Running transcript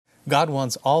God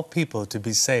wants all people to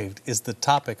be saved is the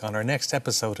topic on our next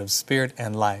episode of Spirit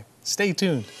and Life. Stay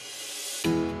tuned.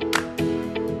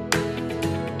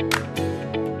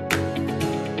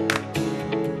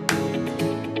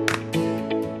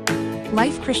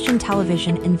 Life Christian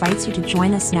Television invites you to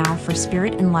join us now for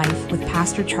Spirit and Life with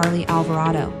Pastor Charlie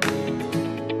Alvarado.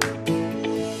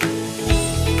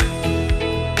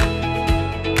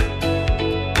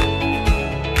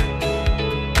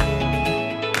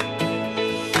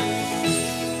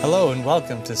 Hello and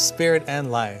welcome to Spirit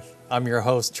and Life. I'm your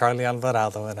host, Charlie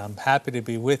Alvarado, and I'm happy to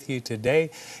be with you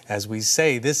today as we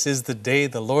say, this is the day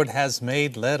the Lord has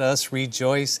made. Let us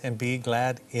rejoice and be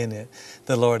glad in it.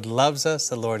 The Lord loves us.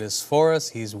 The Lord is for us.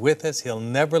 He's with us. He'll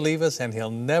never leave us and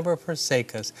He'll never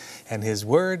forsake us. And His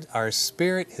words are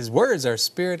spirit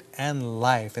and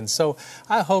life. And so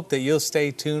I hope that you'll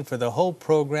stay tuned for the whole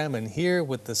program and hear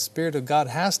what the Spirit of God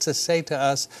has to say to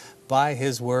us by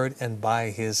His Word and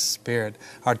by His Spirit.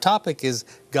 Our topic is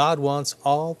God wants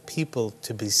all people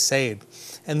to be saved.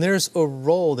 And there's a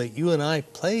role that you and I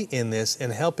play in this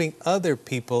in helping other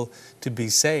people to be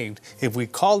saved. If we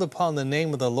call upon the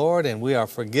name of the Lord and we are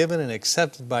forgiven and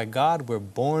accepted by God, we're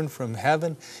born from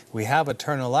heaven, we have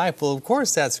eternal life. Well, of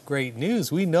course, that's great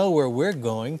news. We know where we're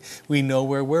going. We know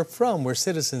where we're from. We're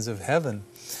citizens of heaven.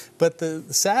 But the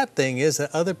sad thing is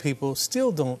that other people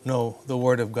still don't know the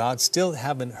Word of God, still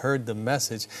haven't heard the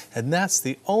message, and that's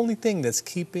the only thing that's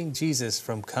keeping Jesus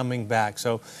from coming back.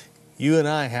 So you and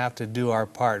I have to do our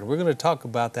part. We're going to talk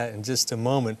about that in just a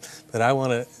moment, but I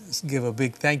want to give a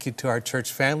big thank you to our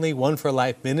church family, One for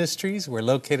Life Ministries. We're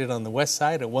located on the west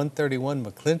side at 131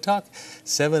 McClintock.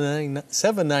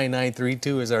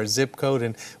 79932 is our zip code,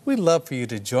 and we'd love for you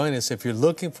to join us if you're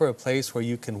looking for a place where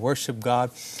you can worship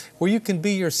God, where you can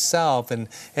be yourself and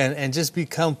just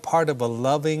become part of a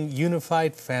loving,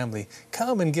 unified family.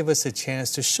 Come and give us a chance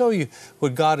to show you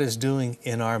what God is doing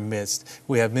in our midst.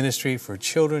 We have ministry for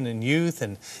children and youth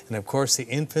and of course the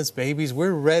infants, babies.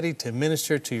 We're ready to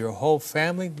minister to your whole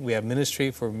family. We have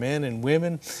ministry for men and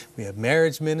women. We have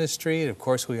marriage ministry. And of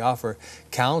course, we offer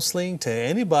counseling to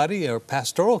anybody or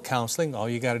pastoral counseling. All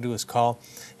you got to do is call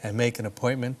and make an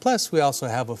appointment. Plus, we also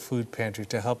have a food pantry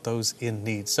to help those in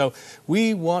need. So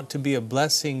we want to be a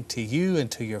blessing to you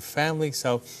and to your family.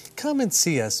 So come and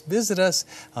see us. Visit us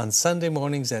on Sunday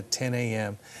mornings at 10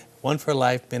 a.m. One for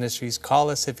Life Ministries.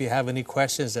 Call us if you have any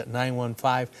questions at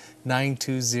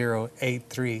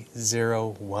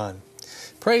 915-920-8301.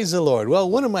 Praise the Lord. Well,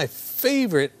 one of my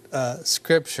favorite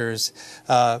scriptures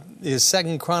is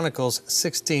 2 Chronicles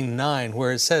 16:9,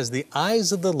 where it says, "The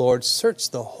eyes of the Lord search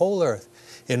the whole earth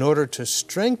in order to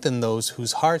strengthen those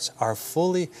whose hearts are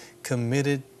fully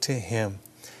committed to Him."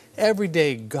 Every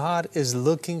day, God is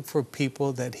looking for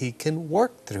people that He can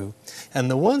work through. And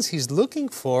the ones He's looking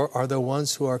for are the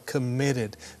ones who are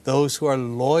committed, those who are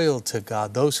loyal to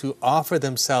God, those who offer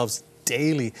themselves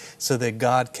daily so that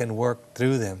God can work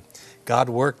through them. God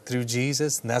worked through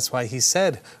Jesus, and that's why He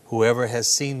said, "Whoever has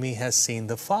seen me has seen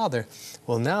the Father."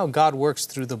 Well, now God works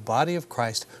through the body of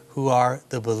Christ, who are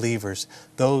the believers,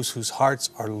 those whose hearts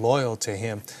are loyal to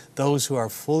Him, those who are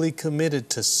fully committed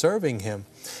to serving Him.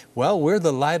 Well, we're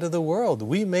the light of the world.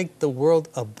 We make the world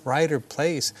a brighter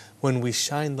place when we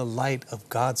shine the light of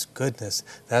God's goodness.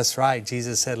 That's right.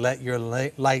 Jesus said, "Let your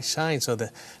light shine so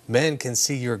that men can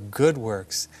see your good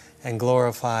works and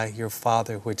glorify your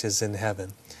Father which is in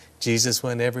heaven." Jesus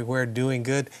went everywhere doing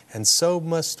good, and so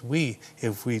must we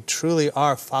if we truly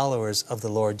are followers of the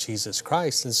Lord Jesus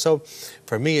Christ. And so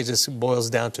for me, it just boils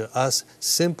down to us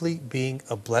simply being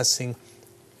a blessing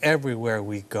everywhere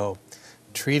we go,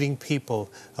 treating people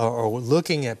or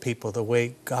looking at people the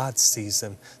way God sees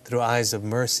them, through eyes of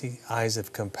mercy, eyes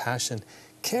of compassion,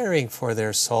 caring for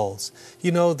their souls.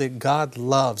 You know that God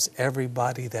loves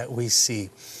everybody that we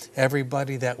see,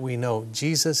 everybody that we know.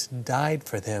 Jesus died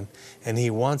for them, and He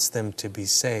wants them to be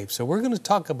saved. So we're going to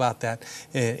talk about that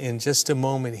in just a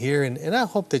moment here. And I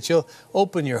hope that you'll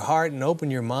open your heart and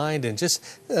open your mind and just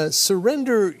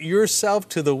surrender yourself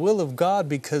to the will of God,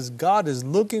 because God is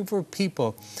looking for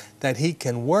people that He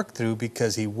can work through,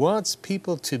 because He wants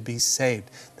people to be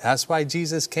saved. That's why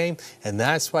Jesus came, and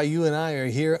that's why you and I are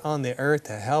here on the earth,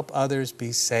 to help others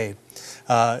be saved.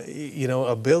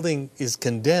 A building is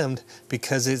condemned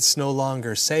because it's no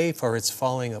longer safe or it's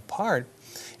falling apart.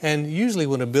 And usually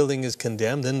when a building is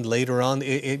condemned, then later on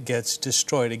it gets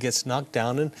destroyed, it gets knocked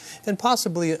down, and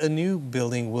possibly a new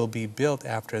building will be built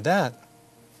after that.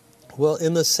 Well,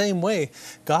 in the same way,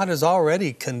 God has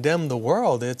already condemned the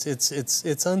world.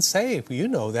 It's unsafe. You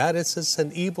know that. It's just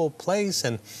an evil place,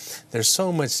 and there's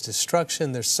so much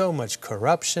destruction. There's so much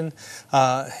corruption.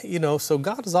 So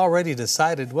God has already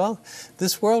decided, well,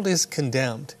 this world is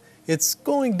condemned. It's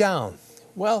going down.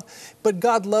 Well, but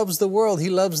God loves the world. He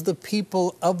loves the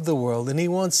people of the world, and He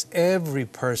wants every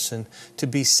person to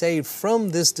be saved from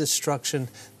this destruction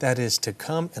that is to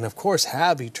come, and of course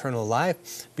have eternal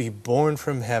life, be born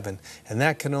from heaven. And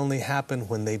that can only happen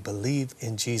when they believe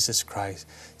in Jesus Christ.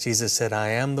 Jesus said, I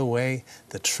am the way,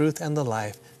 the truth, and the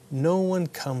life. No one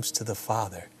comes to the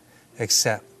Father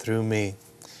except through me.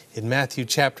 In Matthew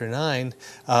chapter 9,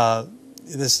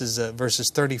 this is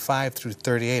verses 35 through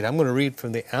 38. I'm going to read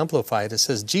from the Amplified. It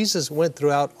says, Jesus went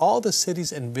throughout all the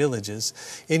cities and villages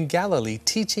in Galilee,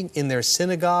 teaching in their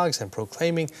synagogues and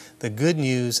proclaiming the good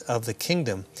news of the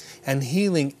kingdom, and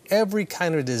healing every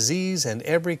kind of disease and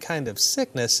every kind of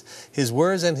sickness, His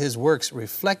words and His works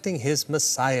reflecting His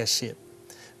Messiahship.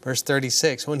 Verse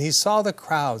 36, when He saw the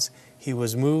crowds, He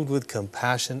was moved with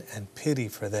compassion and pity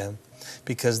for them,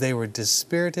 because they were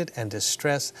dispirited and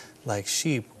distressed like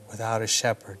sheep without a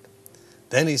shepherd.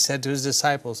 Then He said to His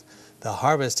disciples, the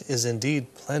harvest is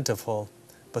indeed plentiful,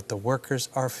 but the workers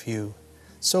are few.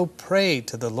 So pray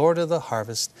to the Lord of the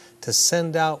harvest to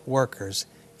send out workers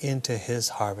into His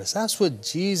harvest. That's what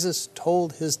Jesus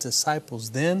told His disciples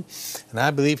then, and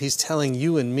I believe He's telling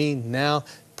you and me now,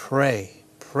 pray.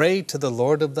 Pray to the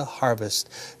Lord of the harvest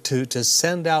to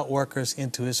send out workers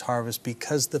into His harvest,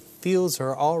 because the fields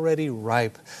are already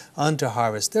ripe unto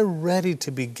harvest. They're ready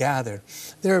to be gathered.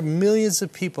 There are millions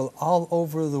of people all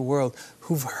over the world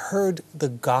who've heard the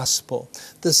gospel.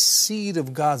 The seed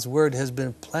of God's word has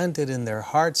been planted in their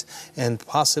hearts and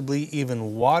possibly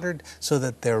even watered so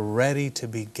that they're ready to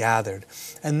be gathered.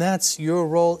 And that's your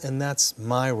role, and that's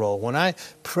my role. When I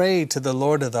pray to the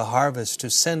Lord of the harvest to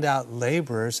send out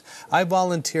laborers, I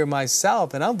volunteer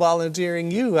myself, and I'm volunteering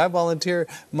you. I volunteer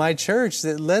my church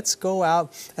that let's go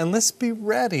out and let's be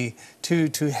ready to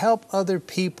help other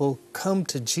people come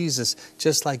to Jesus,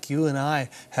 just like you and I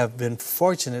have been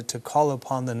fortunate to call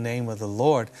upon the name of the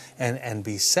Lord and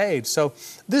be saved. So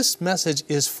this message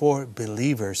is for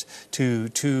believers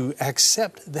to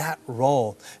accept that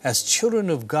role as children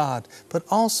of God, but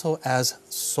also as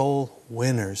soul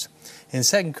winners. In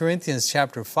 2 Corinthians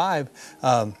chapter 5,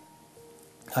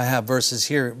 I have verses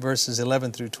here, verses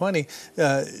 11 through 20,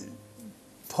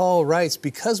 Paul writes,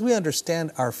 because we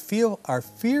understand our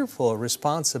fearful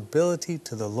responsibility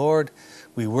to the Lord,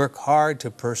 we work hard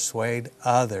to persuade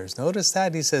others. Notice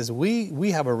that he says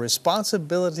we have a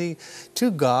responsibility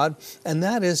to God, and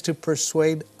that is to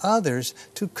persuade others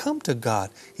to come to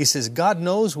God. He says, God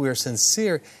knows we're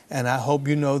sincere, and I hope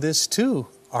you know this too.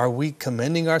 Are we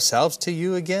commending ourselves to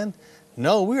you again?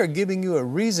 No, we are giving you a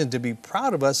reason to be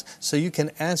proud of us so you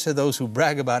can answer those who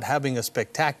brag about having a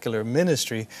spectacular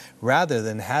ministry rather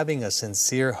than having a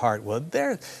sincere heart. Well,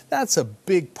 that's a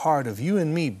big part of you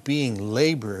and me being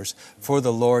laborers for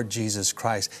the Lord Jesus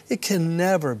Christ. It can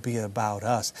never be about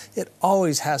us. It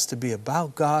always has to be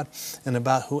about God and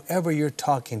about whoever you're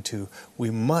talking to.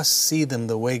 We must see them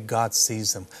the way God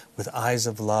sees them, with eyes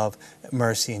of love,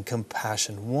 mercy, and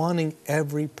compassion, wanting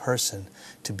every person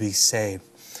to be saved.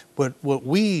 But what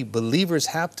we believers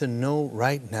have to know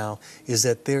right now is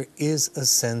that there is a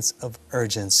sense of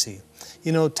urgency.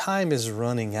 You know, time is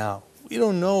running out. We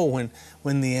don't know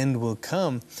when the end will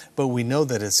come, but we know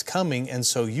that it's coming, and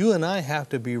so you and I have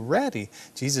to be ready.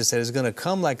 Jesus said it's going to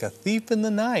come like a thief in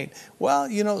the night. Well,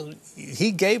 you know,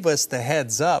 He gave us the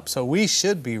heads up, so we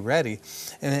should be ready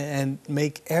and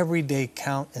make every day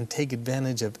count and take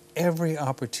advantage of every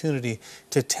opportunity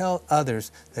to tell others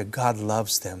that God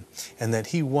loves them and that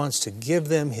He wants to give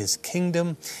them His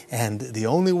kingdom. And the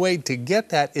only way to get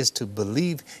that is to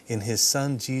believe in His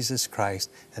Son, Jesus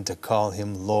Christ, and to call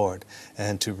Him Lord,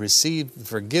 and to receive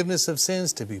forgiveness of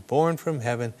sins, to be born from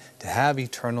heaven, to have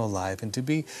eternal life, and to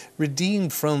be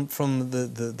redeemed from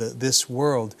this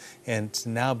world, and to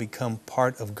now become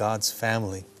part of God's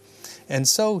family. And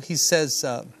so he says,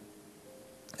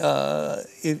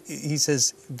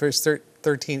 verse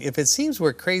 13, if it seems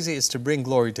we're crazy, it's to bring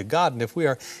glory to God, and if we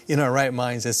are in our right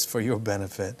minds, it's for your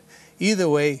benefit. Either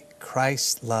way,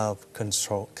 Christ's love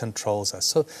controls us.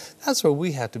 So that's where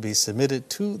we have to be submitted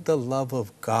to the love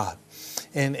of God.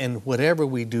 And whatever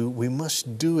we do, we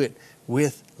must do it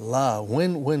with love.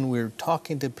 When we're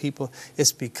talking to people,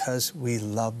 it's because we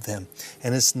love them.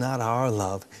 And it's not our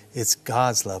love, it's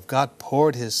God's love. God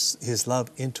poured His love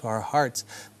into our hearts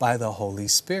by the Holy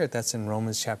Spirit. That's in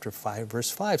Romans chapter 5,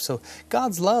 verse 5. So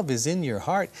God's love is in your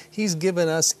heart. He's given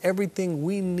us everything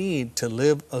we need to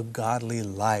live a godly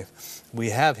life.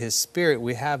 We have His Spirit,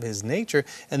 we have His nature,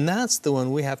 and that's the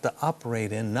one we have to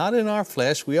operate in, not in our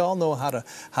flesh. We all know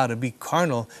how to be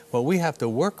carnal. What we have to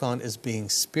work on is being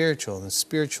spiritual, and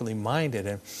spiritual spiritually minded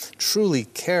and truly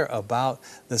care about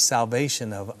the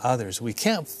salvation of others. We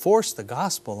can't force the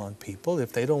gospel on people.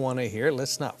 If they don't want to hear it,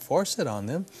 let's not force it on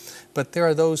them. But there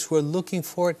are those who are looking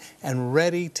for it and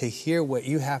ready to hear what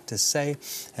you have to say.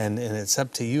 And it's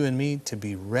up to you and me to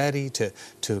be ready to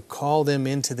call them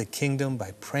into the kingdom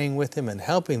by praying with them and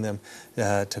helping them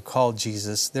to call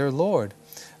Jesus their Lord.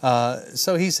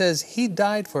 So he says he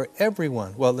died for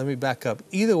everyone. Well, let me back up.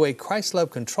 Either way, Christ's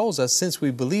love controls us. Since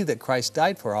we believe that Christ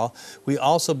died for all, we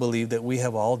also believe that we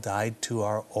have all died to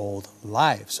our old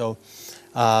life. So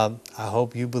I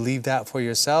hope you believe that for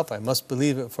yourself. I must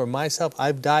believe it for myself.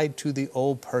 I've died to the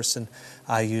old person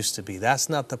I used to be. That's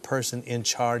not the person in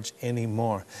charge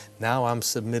anymore. Now I'm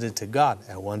submitted to God.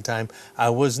 At one time, I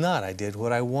was not. I did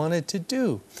what I wanted to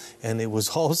do, and it was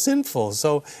all sinful.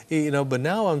 So, but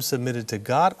now I'm submitted to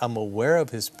God. I'm aware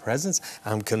of His presence.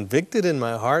 I'm convicted in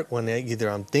my heart when either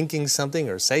I'm thinking something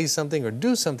or say something or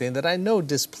do something that I know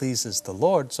displeases the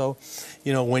Lord. So,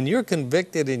 when you're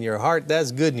convicted in your heart,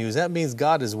 that's good news. That means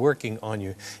God is working on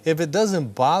you. If it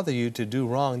doesn't bother you to do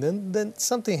wrong, then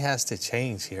something has to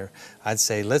change here. I'd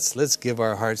say let's give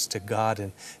our hearts to God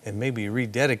and maybe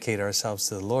rededicate ourselves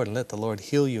to the Lord and let the Lord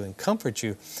heal you and comfort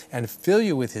you and fill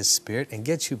you with His Spirit and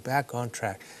get you back on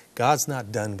track. God's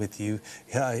not done with you.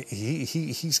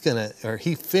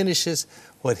 He finishes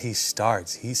what He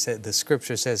starts. He said, the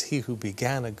scripture says, He who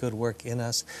began a good work in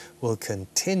us will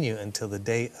continue until the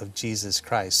day of Jesus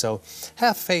Christ. So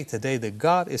have faith today that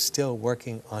God is still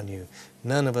working on you.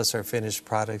 None of us are finished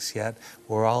products yet.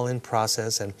 We're all in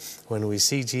process, and when we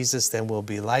see Jesus, then we'll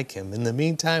be like Him. In the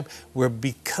meantime, we're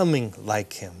becoming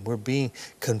like Him. We're being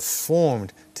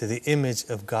conformed to the image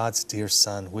of God's dear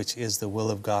Son, which is the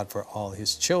will of God for all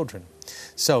His children.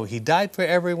 So He died for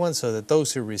everyone so that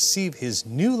those who receive His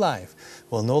new life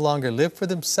will no longer live for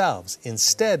themselves.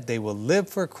 Instead, they will live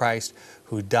for Christ,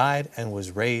 who died and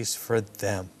was raised for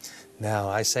them. Now,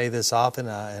 I say this often,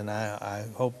 and I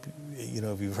hope,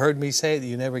 if you've heard me say it,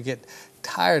 you never get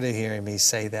tired of hearing me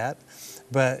say that.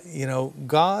 But,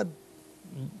 God,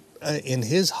 in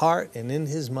His heart and in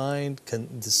His mind,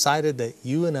 decided that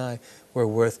you and I were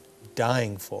worth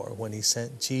dying for when He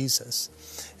sent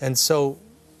Jesus. And so,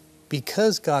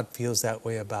 because God feels that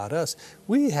way about us,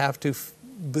 we have to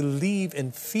believe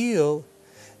and feel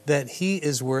that He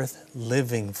is worth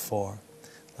living for.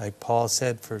 Like Paul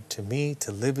said, to me,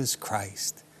 to live is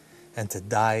Christ, and to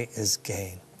die is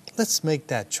gain. Let's make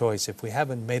that choice if we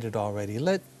haven't made it already.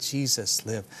 Let Jesus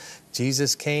live.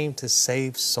 Jesus came to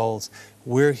save souls.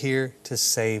 We're here to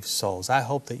save souls. I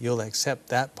hope that you'll accept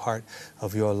that part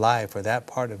of your life, or that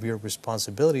part of your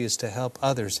responsibility is to help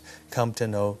others come to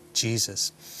know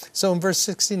Jesus. So in verse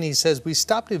 16 he says, we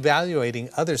stopped evaluating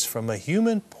others from a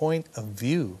human point of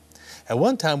view. At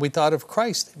one time, we thought of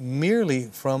Christ merely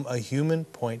from a human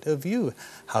point of view.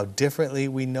 How differently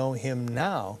we know Him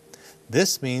now.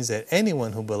 This means that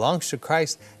anyone who belongs to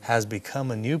Christ has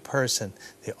become a new person.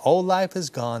 The old life is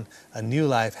gone, a new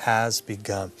life has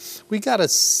begun. We got to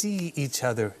see each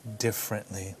other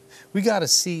differently. We got to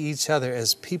see each other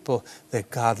as people that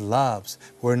God loves.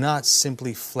 We're not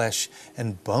simply flesh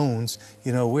and bones.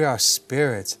 We are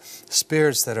spirits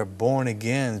that are born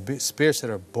again, spirits that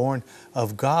are born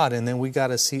of God. And then we got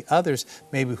to see others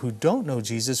maybe who don't know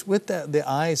Jesus with the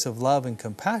eyes of love and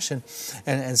compassion,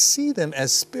 and see them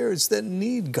as spirits that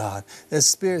need God, as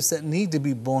spirits that need to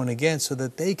be born again so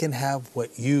that they can have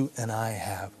what you and I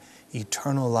have.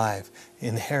 Eternal life,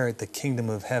 inherit the kingdom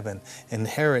of heaven,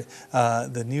 inherit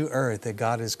the new earth that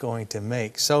God is going to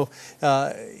make. So,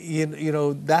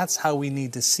 that's how we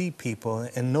need to see people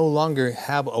and no longer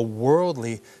have a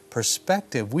worldly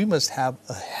perspective. We must have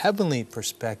a heavenly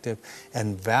perspective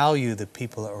and value the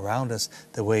people around us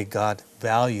the way God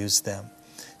values them.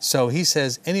 So he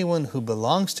says, anyone who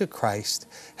belongs to Christ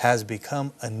has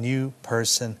become a new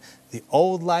person. The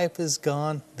old life is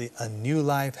gone, a new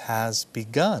life has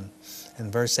begun.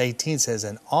 And verse 18 says,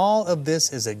 and all of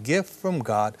this is a gift from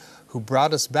God who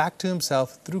brought us back to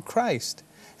Himself through Christ.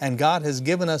 And God has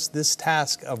given us this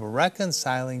task of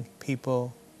reconciling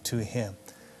people to Him.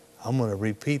 I'm going to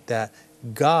repeat that.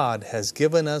 God has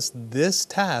given us this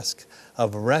task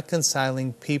of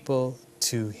reconciling people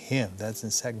to Him. That's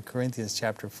in 2 Corinthians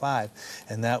chapter 5.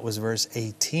 And that was verse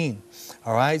 18.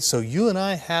 All right, so you and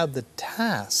I have the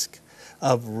task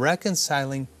of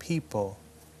reconciling people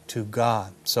to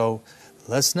God. So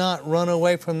let's not run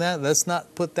away from that. Let's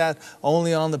not put that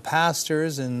only on the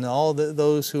pastors and all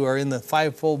those who are in the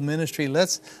fivefold ministry.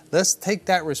 Let's take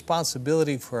that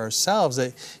responsibility for ourselves,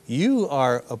 that you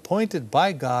are appointed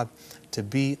by God to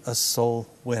be a soul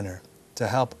winner, to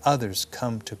help others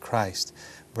come to Christ.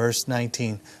 Verse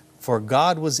 19, For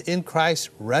God was in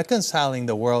Christ reconciling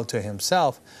the world to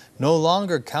himself, no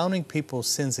longer counting people's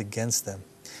sins against them.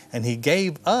 And he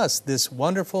gave us this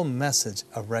wonderful message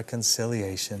of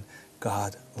reconciliation.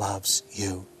 God loves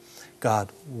you.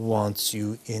 God wants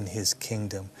you in his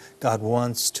kingdom. God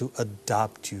wants to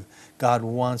adopt you. God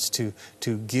wants to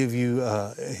give you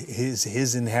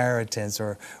his inheritance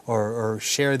or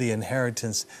share the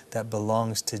inheritance that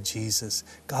belongs to Jesus.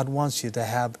 God wants you to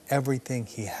have everything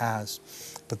he has.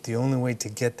 But the only way to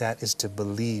get that is to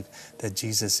believe that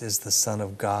Jesus is the Son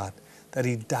of God, that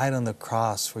he died on the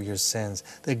cross for your sins,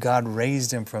 that God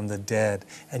raised him from the dead,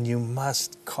 and you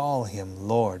must call him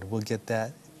Lord. We'll get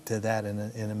to that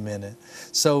in a minute.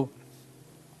 So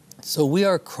we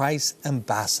are Christ's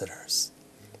ambassadors.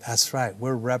 That's right.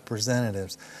 We're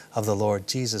representatives of the Lord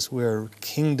Jesus. We're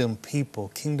kingdom people,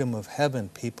 kingdom of heaven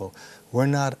people. We're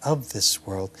not of this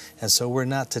world, and so we're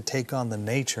not to take on the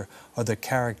nature or the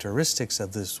characteristics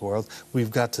of this world.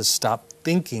 We've got to stop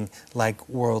thinking like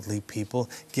worldly people,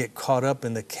 get caught up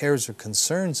in the cares or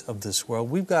concerns of this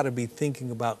world. We've got to be thinking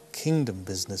about kingdom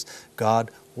business. God,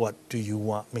 what do you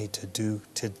want me to do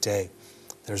today?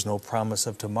 There's no promise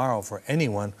of tomorrow for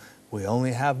anyone. We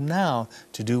only have now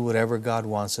to do whatever God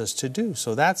wants us to do.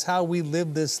 So that's how we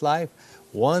live this life,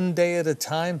 one day at a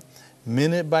time,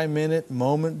 minute by minute,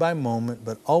 moment by moment,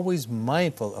 but always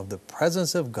mindful of the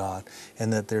presence of God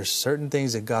and that there's certain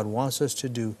things that God wants us to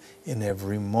do in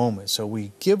every moment. So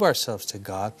we give ourselves to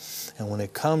God, and when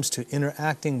it comes to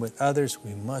interacting with others,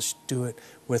 we must do it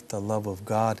with the love of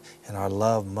God, and our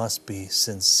love must be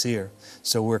sincere.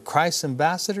 So we're Christ's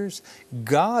ambassadors.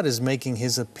 God is making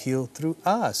his appeal through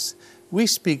us. We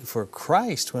speak for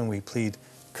Christ when we plead,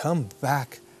 come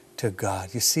back to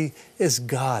God. You see, it's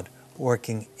God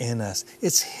working in us.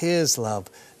 It's his love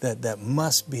that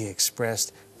must be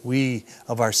expressed. We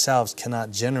of ourselves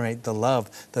cannot generate the love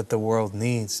that the world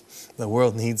needs. The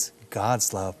world needs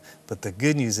God's love. But the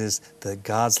good news is that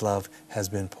God's love has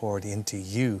been poured into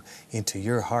you, into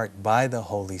your heart by the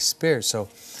Holy Spirit. So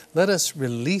let us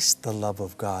release the love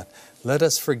of God. Let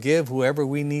us forgive whoever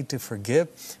we need to forgive.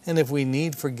 And if we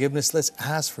need forgiveness, let's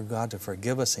ask for God to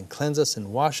forgive us and cleanse us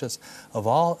and wash us of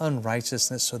all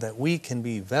unrighteousness so that we can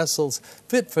be vessels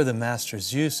fit for the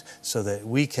Master's use, so that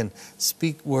we can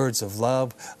speak words of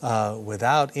love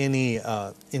without any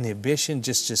inhibition.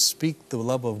 Just speak the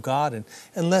love of God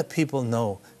and let people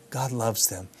know God loves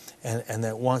them, and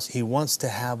that he wants to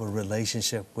have a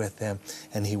relationship with them,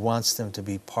 and he wants them to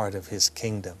be part of his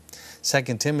kingdom. 2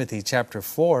 Timothy chapter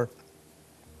 4,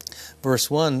 verse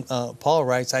 1, Paul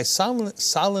writes, I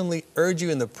solemnly urge you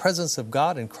in the presence of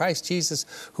God and Christ Jesus,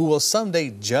 who will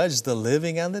someday judge the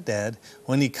living and the dead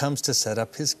when he comes to set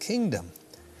up his kingdom.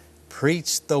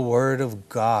 Preach the word of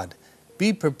God.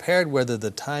 Be prepared whether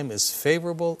the time is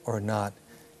favorable or not.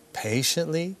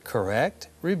 Patiently correct,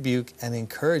 rebuke, and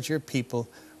encourage your people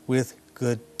with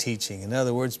good teaching. In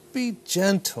other words, be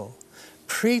gentle.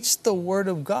 Preach the word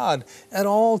of God at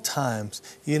all times.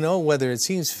 You know, whether it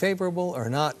seems favorable or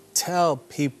not, tell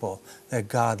people that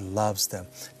God loves them.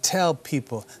 Tell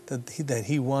people that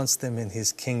he wants them in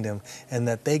his kingdom, and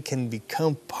that they can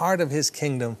become part of his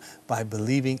kingdom by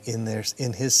believing in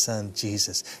his Son,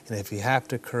 Jesus. And if you have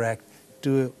to correct,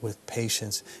 do it with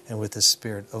patience and with the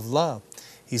spirit of love.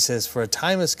 He says, for a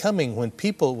time is coming when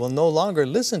people will no longer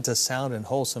listen to sound and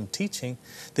wholesome teaching.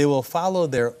 They will follow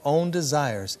their own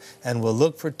desires and will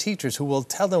look for teachers who will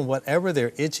tell them whatever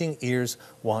their itching ears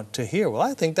want to hear. Well,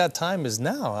 I think that time is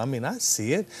now. I mean, I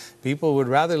see it. People would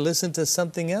rather listen to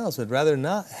something else, would rather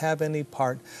not have any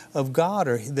part of God,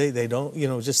 or they don't,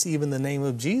 just even the name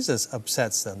of Jesus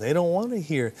upsets them. They don't want to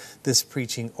hear this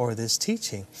preaching or this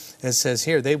teaching. It says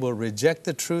here, they will reject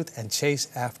the truth and chase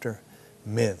after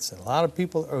myths. And a lot of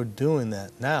people are doing that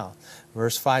now.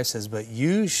 Verse 5 says, but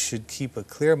you should keep a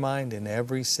clear mind in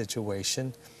every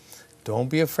situation. Don't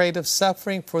be afraid of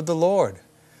suffering for the Lord.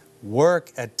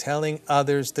 Work at telling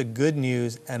others the good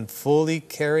news and fully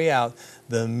carry out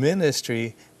the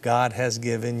ministry God has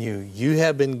given you. You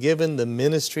have been given the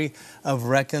ministry of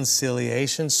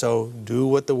reconciliation, so do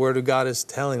what the Word of God is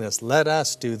telling us. Let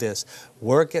us do this.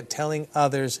 Work at telling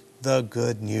others the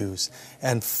good news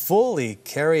and fully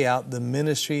carry out the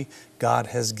ministry God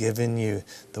has given you.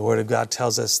 The Word of God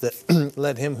tells us that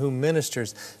let him who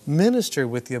ministers, minister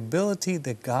with the ability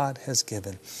that God has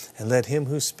given. And let him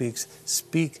who speaks,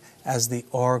 speak as the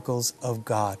oracles of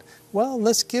God. Well,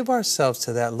 let's give ourselves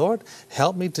to that. Lord,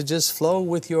 help me to just flow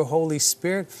with your Holy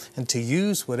Spirit and to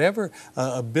use whatever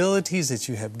abilities that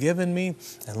you have given me.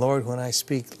 And Lord, when I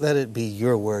speak, let it be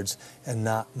your words and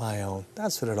not my own.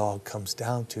 That's what it all comes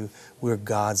down to. We're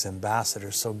God's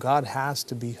ambassadors. So God has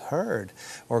to be heard,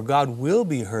 or God will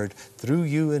be heard through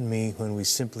you and me when we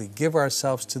simply give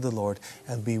ourselves to the Lord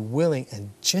and be willing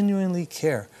and genuinely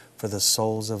care for the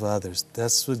souls of others.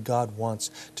 That's what God wants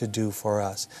to do for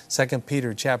us. 2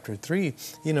 Peter chapter 3,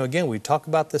 again, we talk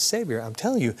about the Savior. I'm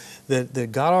telling you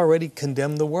that God already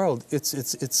condemned the world.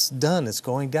 It's done. It's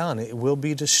going down. It will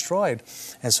be destroyed.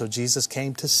 And so Jesus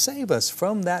came to save us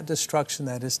from that destruction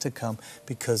that is to come,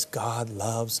 because God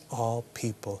loves all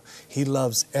people. He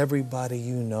loves everybody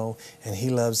you know, and He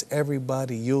loves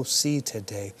everybody you'll see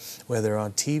today, whether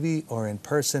on TV or in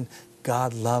person.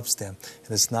 God loves them.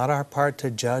 And it's not our part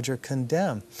to judge or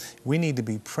condemn. We need to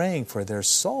be praying for their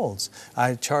souls.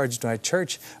 I charged my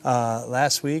church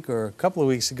last week or a couple of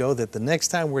weeks ago that the next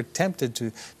time we're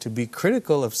tempted to be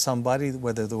critical of somebody,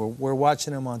 whether we're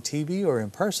watching them on TV or in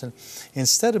person,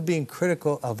 instead of being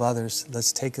critical of others,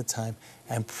 let's take a time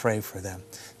and pray for them.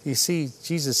 You see,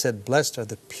 Jesus said, "Blessed are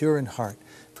the pure in heart,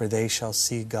 for they shall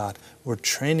see God." We're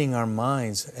training our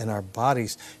minds and our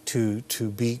bodies to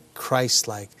be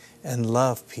Christ-like and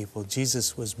love people.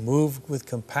 Jesus was moved with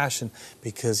compassion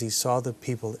because He saw the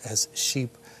people as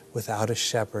sheep without a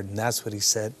shepherd. And that's what He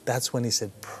said. That's when He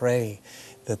said, pray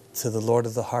to the Lord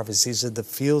of the harvest. He said, the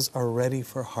fields are ready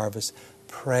for harvest.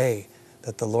 Pray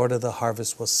that the Lord of the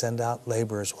harvest will send out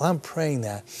laborers. Well, I'm praying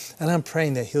that. And I'm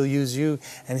praying that He'll use you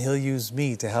and He'll use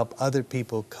me to help other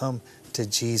people come to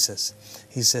Jesus.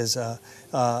 He says,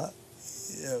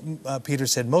 Peter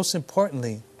said, most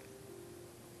importantly,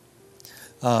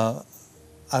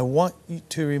 I want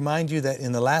to remind you that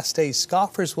in the last days,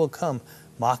 scoffers will come,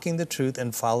 mocking the truth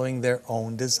and following their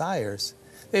own desires.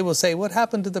 They will say, what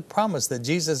happened to the promise that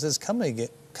Jesus is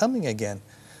coming again?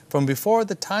 From before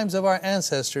the times of our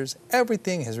ancestors,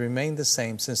 everything has remained the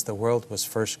same since the world was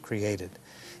first created.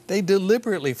 They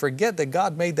deliberately forget that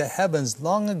God made the heavens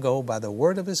long ago by the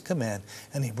word of His command,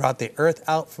 and He brought the earth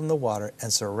out from the water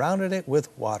and surrounded it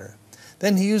with water.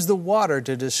 Then He used the water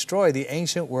to destroy the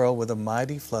ancient world with a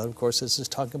mighty flood. Of course, this is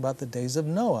talking about the days of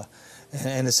Noah.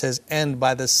 And it says, and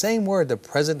by the same word, the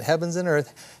present heavens and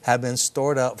earth have been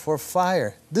stored up for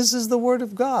fire. This is the word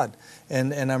of God.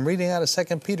 And I'm reading out of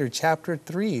 2 Peter chapter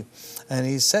 3. And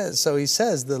he says,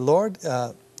 the Lord,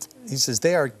 He says,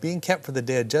 they are being kept for the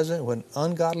day of judgment when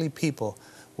ungodly people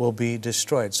will be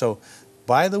destroyed. So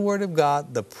by the word of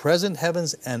God, the present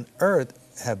heavens and earth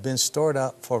have been stored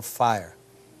up for fire.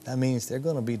 That means they're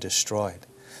going to be destroyed.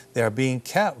 They are being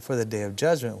kept for the day of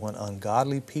judgment when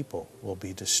ungodly people will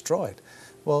be destroyed.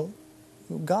 Well,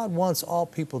 God wants all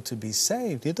people to be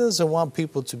saved. He doesn't want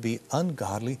people to be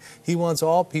ungodly. He wants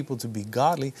all people to be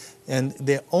godly. And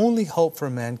the only hope for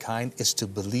mankind is to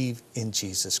believe in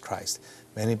Jesus Christ.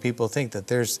 Many people think that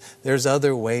there's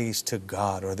other ways to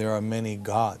God, or there are many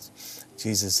gods.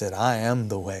 Jesus said, I am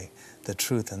the way, the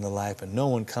truth, and the life, and no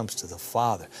one comes to the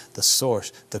Father, the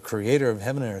source, the creator of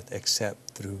heaven and earth,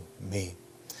 except through me.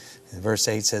 And verse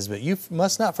 8 says, but you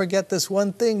must not forget this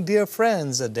one thing, dear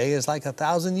friends. A day is like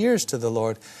 1,000 years to the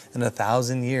Lord, and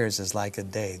 1,000 years is like a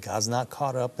day. God's not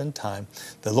caught up in time.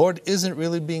 The Lord isn't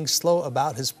really being slow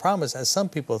about His promise, as some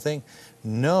people think.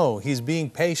 No, He's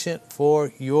being patient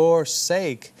for your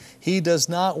sake. He does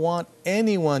not want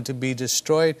anyone to be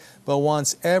destroyed, but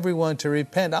wants everyone to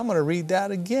repent. I'm going to read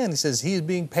that again. He says, He is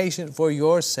being patient for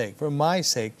your sake, for my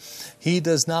sake. He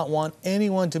does not want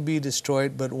anyone to be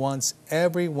destroyed, but wants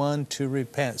everyone to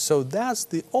repent. So that's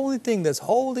the only thing that's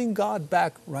holding God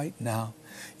back right now,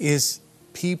 is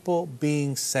people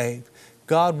being saved.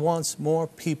 God wants more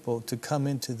people to come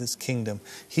into this kingdom.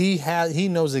 He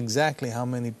knows exactly how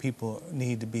many people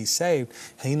need to be saved.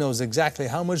 He knows exactly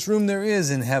how much room there is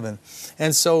in heaven.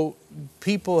 And so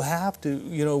people have to,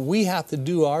 we have to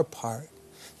do our part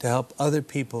to help other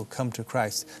people come to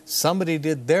Christ. Somebody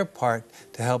did their part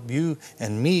to help you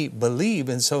and me believe,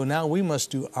 and so now we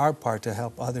must do our part to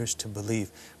help others to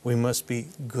believe. We must be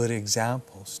good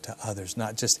examples to others,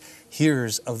 not just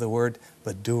hearers of the word,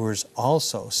 but doers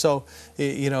also. So,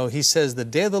 he says, the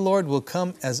day of the Lord will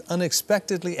come as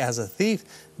unexpectedly as a thief.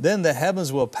 Then the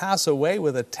heavens will pass away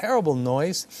with a terrible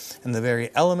noise, and the very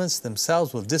elements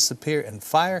themselves will disappear in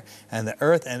fire, and the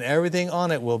earth and everything on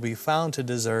it will be found to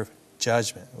deserve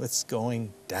judgment. It's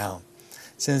going down.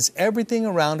 Since everything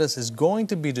around us is going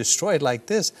to be destroyed like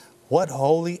this, What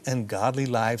holy and godly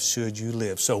lives should you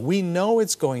live? So we know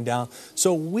it's going down.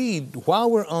 So we, while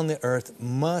we're on the earth,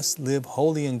 must live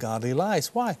holy and godly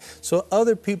lives. Why? So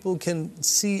other people can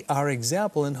see our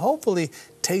example and hopefully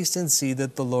taste and see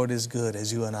that the Lord is good,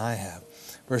 as you and I have.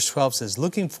 Verse 12 says,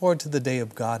 looking forward to the day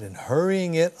of God and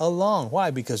hurrying it along.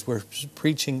 Why? Because we're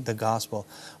preaching the gospel.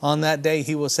 On that day,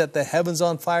 He will set the heavens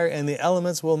on fire and the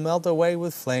elements will melt away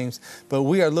with flames. But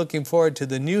we are looking forward to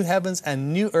the new heavens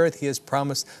and new earth He has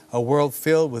promised, a world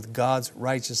filled with God's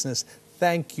righteousness.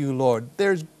 Thank you, Lord.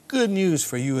 There's good news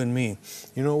for you and me.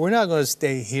 You know, we're not going to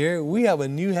stay here. We have a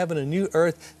new heaven, a new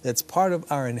earth that's part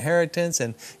of our inheritance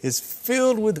and is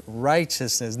filled with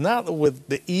righteousness, not with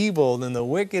the evil and the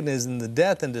wickedness and the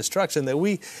death and destruction that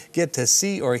we get to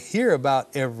see or hear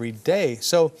about every day.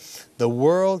 So the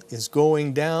world is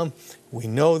going down. We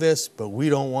know this, but we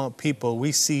don't want people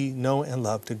we see, know, and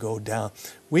love to go down.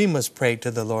 We must pray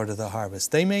to the Lord of the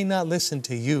harvest. They may not listen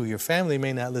to you. Your family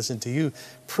may not listen to you.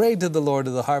 Pray to the Lord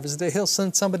of the harvest that He'll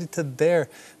send somebody to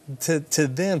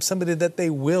them, somebody that they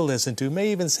will listen to,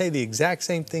 may even say the exact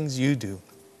same things you do.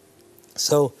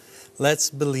 So let's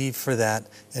believe for that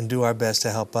and do our best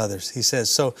to help others. He says,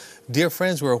 so dear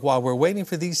friends, while we're waiting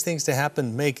for these things to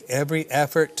happen, make every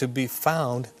effort to be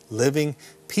found living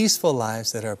peaceful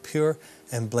lives that are pure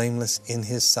and blameless in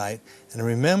His sight. And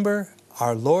remember,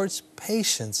 our Lord's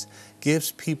patience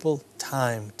gives people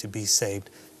time to be saved.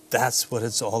 That's what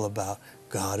it's all about.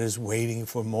 God is waiting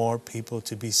for more people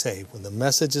to be saved. When the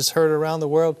message is heard around the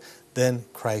world, then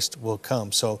Christ will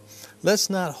come. So let's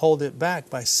not hold it back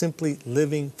by simply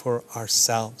living for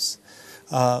ourselves.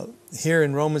 Here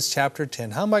in Romans chapter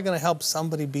 10, how am I going to help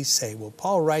somebody be saved? Well,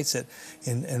 Paul writes it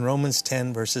in Romans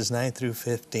 10, verses 9 through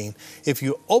 15. If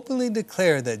you openly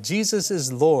declare that Jesus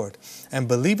is Lord and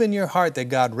believe in your heart that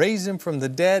God raised Him from the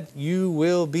dead, you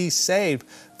will be saved.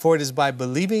 For it is by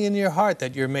believing in your heart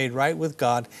that you're made right with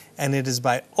God, and it is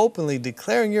by openly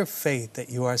declaring your faith that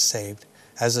you are saved.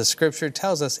 As the Scripture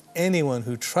tells us, anyone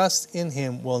who trusts in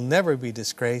Him will never be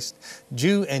disgraced.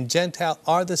 Jew and Gentile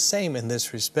are the same in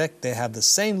this respect. They have the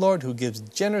same Lord who gives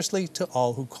generously to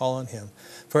all who call on Him.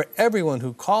 For everyone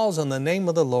who calls on the name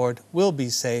of the Lord will be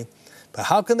saved. But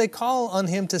how can they call on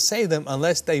Him to save them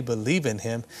unless they believe in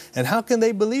Him? And how can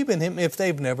they believe in Him if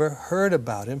they've never heard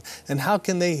about Him? And how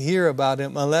can they hear about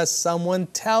Him unless someone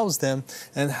tells them?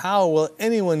 And how will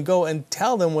anyone go and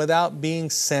tell them without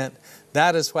being sent?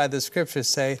 That is why the Scriptures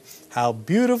say, how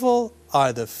beautiful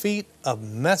are the feet of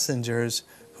messengers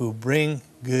who bring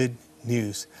good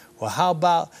news. Well, how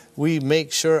about we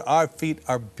make sure our feet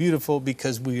are beautiful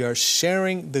because we are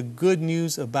sharing the good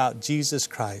news about Jesus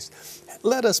Christ.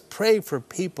 Let us pray for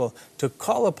people to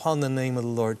call upon the name of the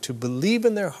Lord, to believe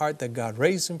in their heart that God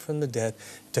raised Him from the dead,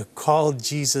 to call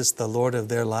Jesus the Lord of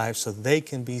their lives so they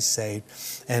can be saved.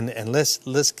 And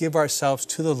let's give ourselves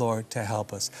to the Lord to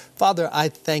help us. Father, I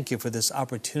thank You for this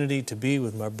opportunity to be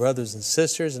with my brothers and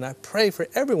sisters. And I pray for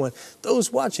everyone,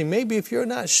 those watching, maybe if you're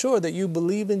not sure that you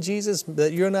believe in Jesus,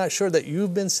 that you're not sure that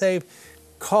you've been saved,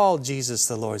 call Jesus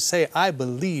the Lord. Say, I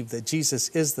believe that Jesus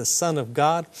is the Son of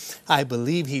God. I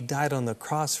believe He died on the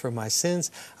cross for my sins.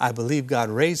 I believe God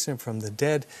raised Him from the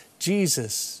dead.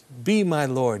 Jesus, be my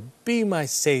Lord, be my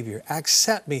Savior.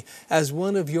 Accept me as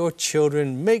one of Your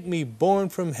children. Make me born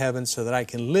from heaven so that I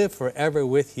can live forever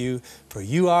with You. For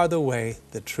You are the way,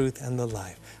 the truth, and the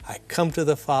life. I come to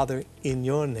the Father in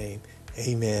Your name.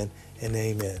 Amen and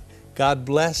amen. God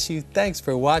bless you. Thanks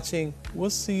for watching. We'll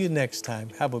see you next time.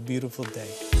 Have a beautiful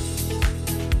day.